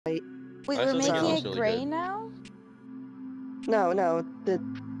Wait, I we're still think it making looks it really gray good. now? No,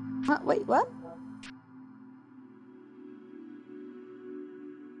 Huh? Wait, what?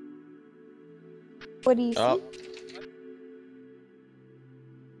 What do you Oh. see?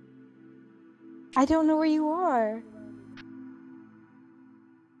 I don't know where you are.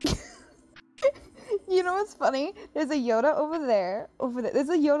 You know what's funny? There's a Yoda over there. There's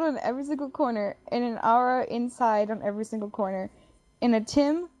a Yoda in every single corner, and an Aura inside on every single corner, and a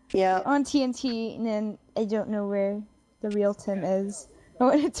Tim yeah. on TNT, and then I don't know where the real Tim is. Oh,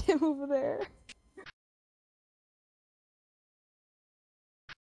 and a Tim over there.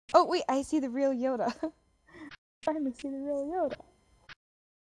 Oh wait, I see the real Yoda. I'm trying to see the real Yoda.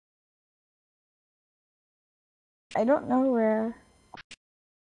 I don't know where.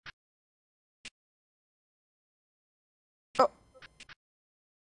 Oh.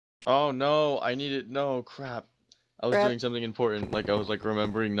 Oh no, I needed no crap. I was Crap. doing something important, like I was like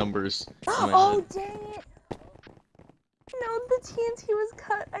remembering numbers in my Oh head. dang it! No, the TNT was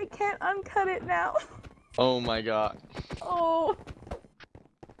cut. I can't uncut it now. Oh my god. Oh.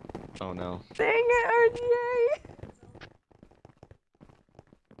 Oh no. Dang it, RJ!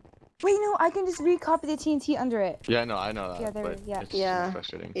 Wait, no, I can just recopy the TNT under it. Yeah, no, I know that. Yeah, there. But Yeah. it's Yeah. just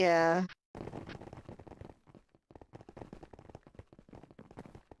frustrating. Yeah.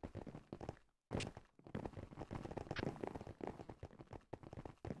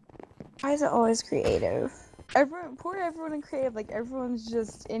 Why is it always creative? Poor everyone in creative. Like everyone's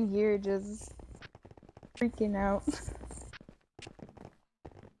just in here, just freaking out.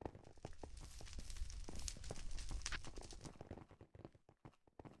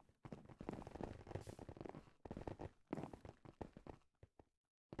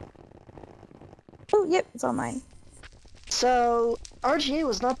 Oh, yep, it's all mine. So RGA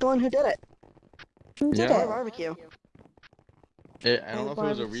was not the one who did it. Who did Yeah. Or it? barbecue. I don't know if it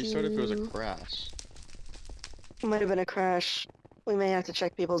was a restart or if it was a Barbecue. crash. It might have been a crash. We may have to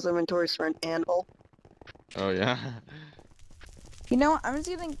check people's inventories for an anvil. Oh yeah. You know what? I'm just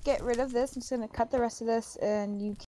gonna get rid of this. I'm just gonna cut the rest of this, and you